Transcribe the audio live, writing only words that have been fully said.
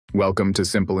Welcome to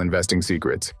Simple Investing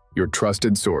Secrets, your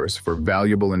trusted source for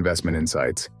valuable investment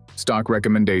insights, stock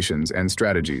recommendations, and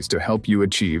strategies to help you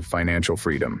achieve financial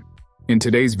freedom. In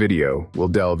today's video, we'll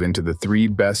delve into the 3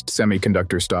 best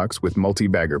semiconductor stocks with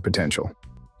multi-bagger potential.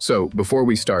 So, before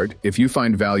we start, if you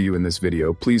find value in this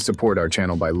video, please support our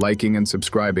channel by liking and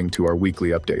subscribing to our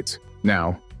weekly updates.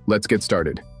 Now, let's get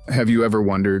started. Have you ever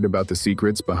wondered about the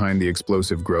secrets behind the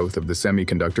explosive growth of the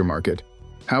semiconductor market?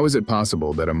 How is it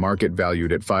possible that a market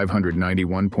valued at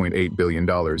 $591.8 billion in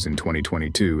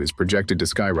 2022 is projected to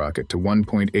skyrocket to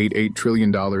 $1.88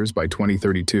 trillion by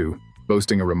 2032,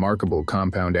 boasting a remarkable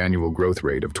compound annual growth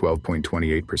rate of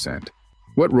 12.28%?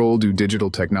 What role do digital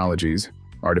technologies,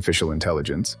 artificial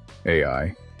intelligence,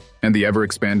 AI, and the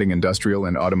ever-expanding industrial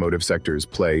and automotive sectors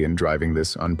play in driving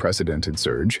this unprecedented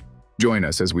surge? Join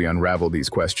us as we unravel these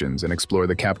questions and explore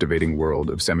the captivating world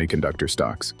of semiconductor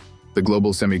stocks. The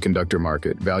global semiconductor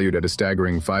market, valued at a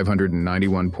staggering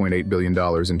 $591.8 billion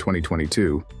in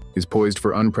 2022, is poised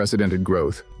for unprecedented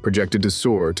growth, projected to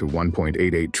soar to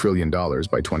 $1.88 trillion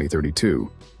by 2032,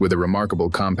 with a remarkable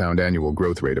compound annual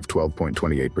growth rate of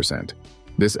 12.28%.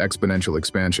 This exponential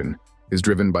expansion is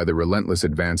driven by the relentless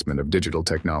advancement of digital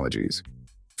technologies,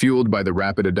 fueled by the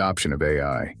rapid adoption of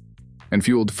AI, and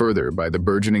fueled further by the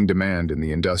burgeoning demand in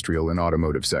the industrial and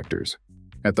automotive sectors.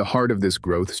 At the heart of this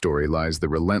growth story lies the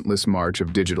relentless march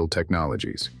of digital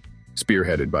technologies,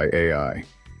 spearheaded by AI,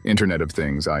 Internet of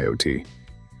Things (IoT),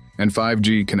 and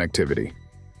 5G connectivity.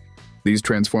 These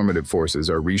transformative forces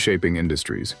are reshaping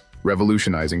industries,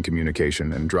 revolutionizing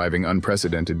communication, and driving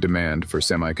unprecedented demand for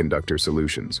semiconductor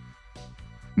solutions.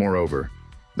 Moreover,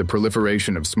 the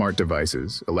proliferation of smart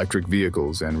devices, electric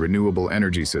vehicles, and renewable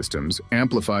energy systems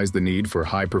amplifies the need for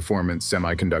high-performance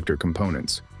semiconductor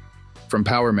components. From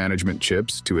power management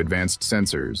chips to advanced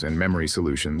sensors and memory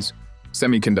solutions,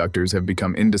 semiconductors have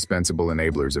become indispensable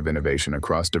enablers of innovation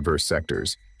across diverse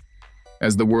sectors.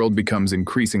 As the world becomes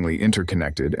increasingly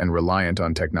interconnected and reliant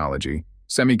on technology,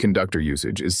 semiconductor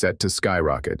usage is set to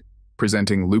skyrocket,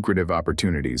 presenting lucrative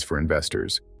opportunities for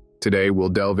investors. Today, we'll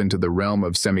delve into the realm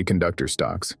of semiconductor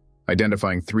stocks,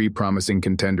 identifying 3 promising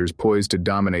contenders poised to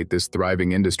dominate this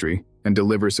thriving industry and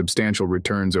deliver substantial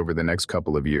returns over the next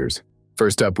couple of years.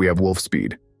 First up, we have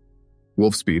Wolfspeed.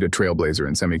 Wolfspeed, a trailblazer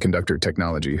in semiconductor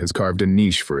technology, has carved a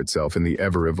niche for itself in the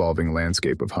ever-evolving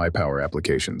landscape of high-power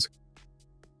applications.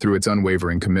 Through its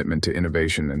unwavering commitment to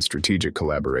innovation and strategic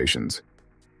collaborations,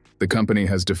 the company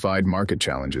has defied market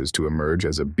challenges to emerge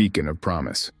as a beacon of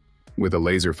promise. With a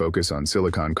laser focus on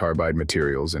silicon carbide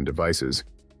materials and devices,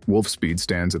 Wolfspeed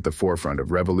stands at the forefront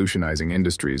of revolutionizing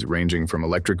industries ranging from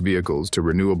electric vehicles to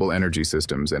renewable energy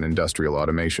systems and industrial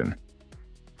automation.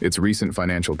 Its recent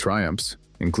financial triumphs,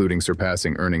 including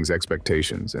surpassing earnings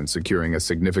expectations and securing a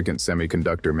significant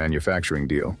semiconductor manufacturing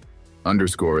deal,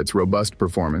 underscore its robust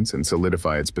performance and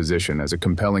solidify its position as a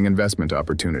compelling investment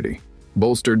opportunity.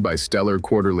 Bolstered by stellar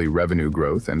quarterly revenue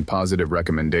growth and positive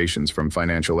recommendations from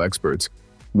financial experts,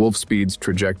 Wolfspeed's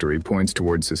trajectory points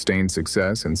towards sustained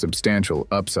success and substantial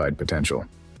upside potential.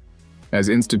 As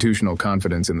institutional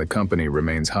confidence in the company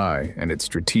remains high and its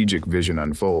strategic vision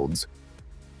unfolds,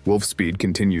 Wolfspeed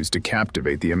continues to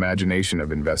captivate the imagination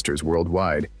of investors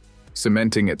worldwide,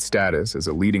 cementing its status as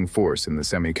a leading force in the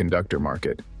semiconductor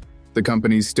market. The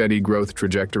company's steady growth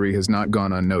trajectory has not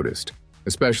gone unnoticed,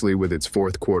 especially with its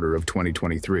fourth quarter of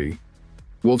 2023.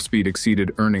 Wolfspeed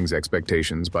exceeded earnings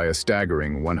expectations by a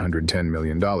staggering $110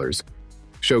 million,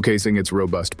 showcasing its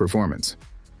robust performance.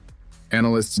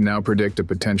 Analysts now predict a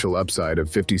potential upside of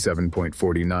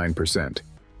 57.49%.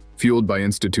 Fueled by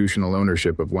institutional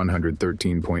ownership of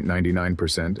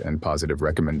 113.99% and positive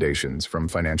recommendations from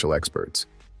financial experts.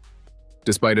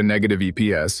 Despite a negative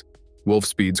EPS,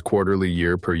 Wolfspeed's quarterly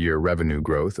year-per-year revenue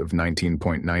growth of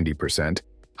 19.90%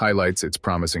 highlights its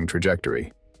promising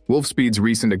trajectory. Wolfspeed's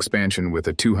recent expansion with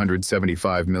a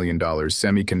 $275 million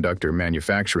semiconductor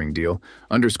manufacturing deal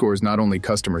underscores not only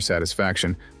customer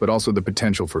satisfaction but also the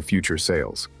potential for future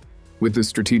sales. With the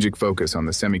strategic focus on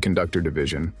the semiconductor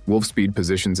division, Wolfspeed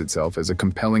positions itself as a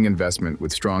compelling investment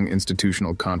with strong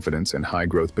institutional confidence and high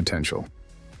growth potential.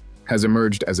 Has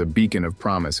emerged as a beacon of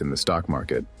promise in the stock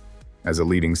market. As a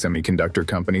leading semiconductor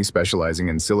company specializing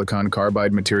in silicon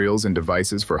carbide materials and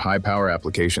devices for high-power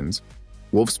applications,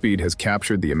 Wolfspeed has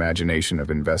captured the imagination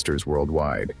of investors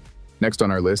worldwide. Next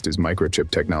on our list is microchip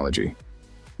technology.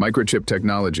 Microchip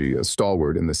technology, a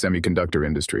stalwart in the semiconductor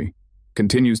industry,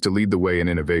 continues to lead the way in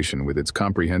innovation with its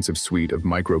comprehensive suite of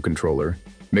microcontroller,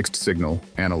 mixed-signal,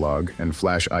 analog, and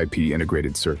flash IP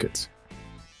integrated circuits.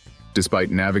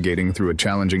 Despite navigating through a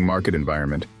challenging market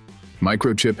environment,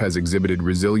 Microchip has exhibited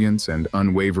resilience and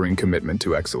unwavering commitment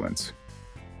to excellence.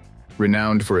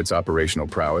 Renowned for its operational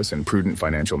prowess and prudent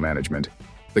financial management,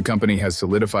 the company has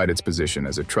solidified its position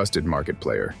as a trusted market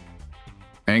player.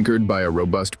 Anchored by a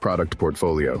robust product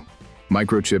portfolio,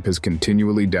 Microchip has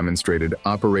continually demonstrated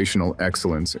operational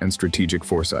excellence and strategic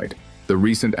foresight. The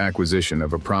recent acquisition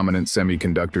of a prominent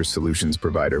semiconductor solutions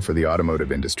provider for the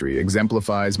automotive industry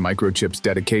exemplifies Microchip's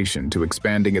dedication to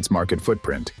expanding its market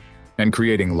footprint and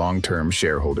creating long-term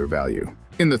shareholder value.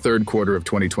 In the third quarter of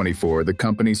 2024, the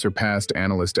company surpassed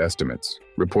analyst estimates,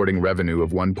 reporting revenue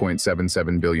of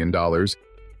 $1.77 billion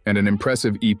and an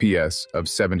impressive EPS of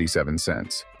 77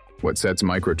 cents. What sets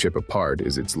Microchip apart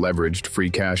is its leveraged free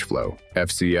cash flow,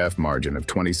 FCF margin of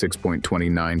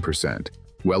 26.29%,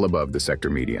 well above the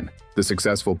sector median. The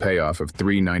successful payoff of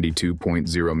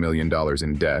 $392.0 million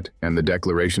in debt and the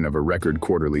declaration of a record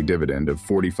quarterly dividend of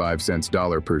 45 cents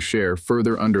per share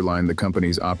further underline the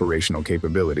company's operational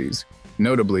capabilities.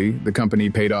 Notably, the company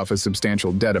paid off a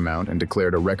substantial debt amount and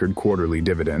declared a record quarterly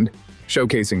dividend,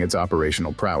 showcasing its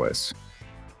operational prowess.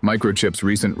 Microchip's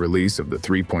recent release of the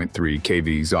 3.3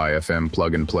 kV XiFM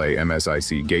plug-and-play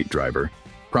MSIC gate driver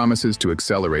promises to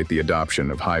accelerate the adoption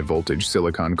of high-voltage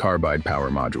silicon carbide power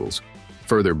modules,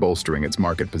 further bolstering its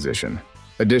market position.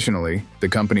 Additionally, the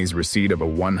company's receipt of a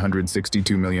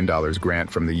 $162 million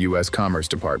grant from the U.S. Commerce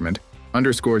Department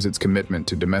underscores its commitment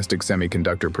to domestic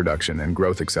semiconductor production and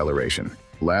growth acceleration.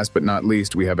 Last but not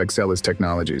least, we have Axcelis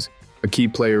Technologies, a key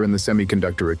player in the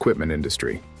semiconductor equipment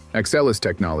industry. Axcelis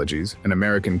Technologies, an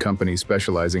American company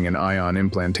specializing in ion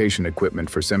implantation equipment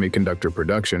for semiconductor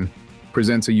production,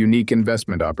 presents a unique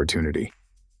investment opportunity.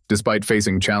 Despite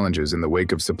facing challenges in the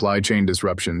wake of supply chain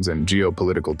disruptions and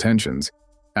geopolitical tensions,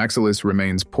 Axcelis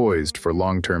remains poised for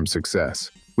long-term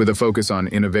success. With a focus on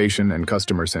innovation and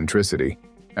customer centricity,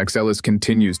 Axcelis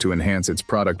continues to enhance its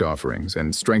product offerings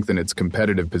and strengthen its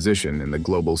competitive position in the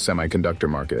global semiconductor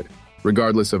market.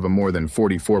 Regardless of a more than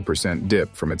 44%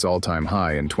 dip from its all-time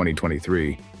high in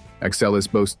 2023,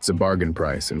 Axcelis boasts a bargain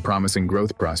price and promising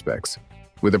growth prospects.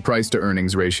 With a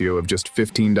price-to-earnings ratio of just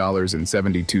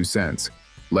 $15.72,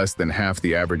 less than half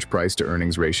the average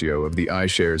price-to-earnings ratio of the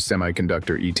iShares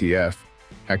Semiconductor ETF,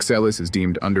 Axcelis is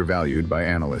deemed undervalued by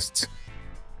analysts.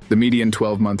 The median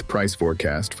 12-month price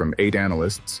forecast from 8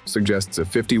 analysts suggests a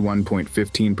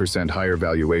 51.15% higher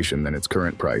valuation than its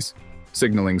current price,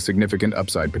 signaling significant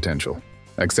upside potential.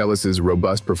 Axcelis's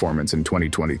robust performance in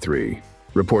 2023,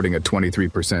 reporting a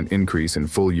 23% increase in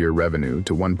full-year revenue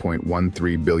to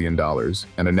 $1.13 billion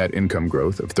and a net income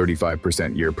growth of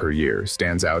 35% year-per-year,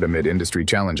 stands out amid industry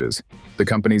challenges. The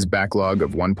company's backlog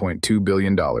of $1.2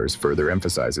 billion further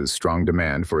emphasizes strong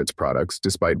demand for its products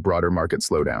despite broader market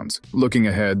slowdowns. Looking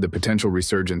ahead, the potential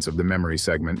resurgence of the memory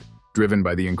segment, driven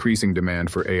by the increasing demand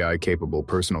for AI-capable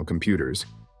personal computers,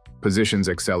 positions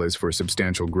Axcelis for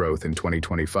substantial growth in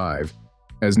 2025,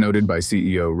 as noted by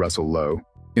CEO Russell Lowe.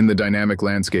 In the dynamic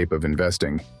landscape of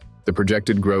investing, the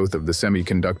projected growth of the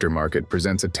semiconductor market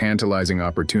presents a tantalizing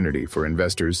opportunity for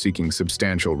investors seeking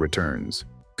substantial returns.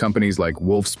 Companies like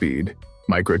Wolfspeed,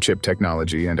 Microchip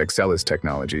Technology, and Axcelis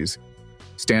Technologies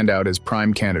stand out as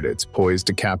prime candidates poised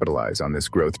to capitalize on this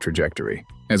growth trajectory.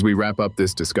 As we wrap up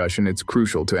this discussion, it's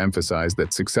crucial to emphasize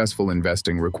that successful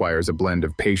investing requires a blend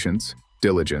of patience,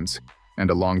 diligence, and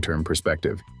a long-term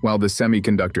perspective. While the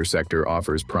semiconductor sector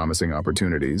offers promising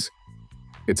opportunities,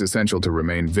 it's essential to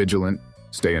remain vigilant,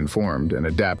 stay informed, and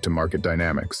adapt to market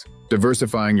dynamics.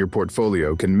 Diversifying your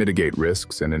portfolio can mitigate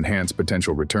risks and enhance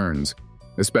potential returns,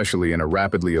 especially in a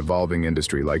rapidly evolving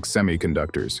industry like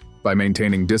semiconductors. By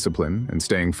maintaining discipline and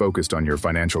staying focused on your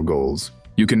financial goals,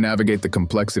 you can navigate the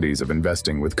complexities of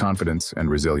investing with confidence and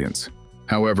resilience.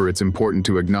 However, it's important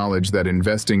to acknowledge that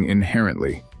investing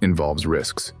inherently involves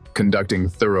risks. Conducting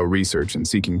thorough research and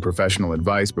seeking professional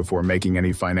advice before making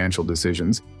any financial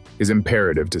decisions is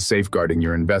imperative to safeguarding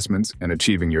your investments and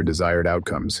achieving your desired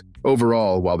outcomes.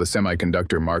 Overall, while the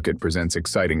semiconductor market presents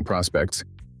exciting prospects,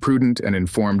 prudent and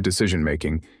informed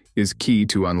decision-making is key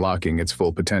to unlocking its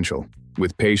full potential.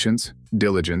 With patience,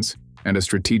 diligence, and a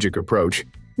strategic approach,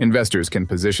 investors can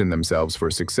position themselves for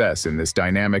success in this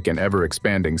dynamic and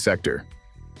ever-expanding sector.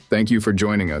 Thank you for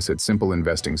joining us at Simple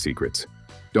Investing Secrets.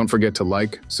 Don't forget to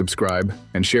like, subscribe,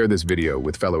 and share this video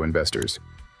with fellow investors.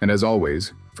 And as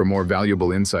always, for more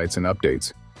valuable insights and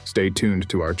updates, stay tuned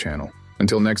to our channel.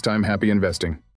 Until next time, happy investing.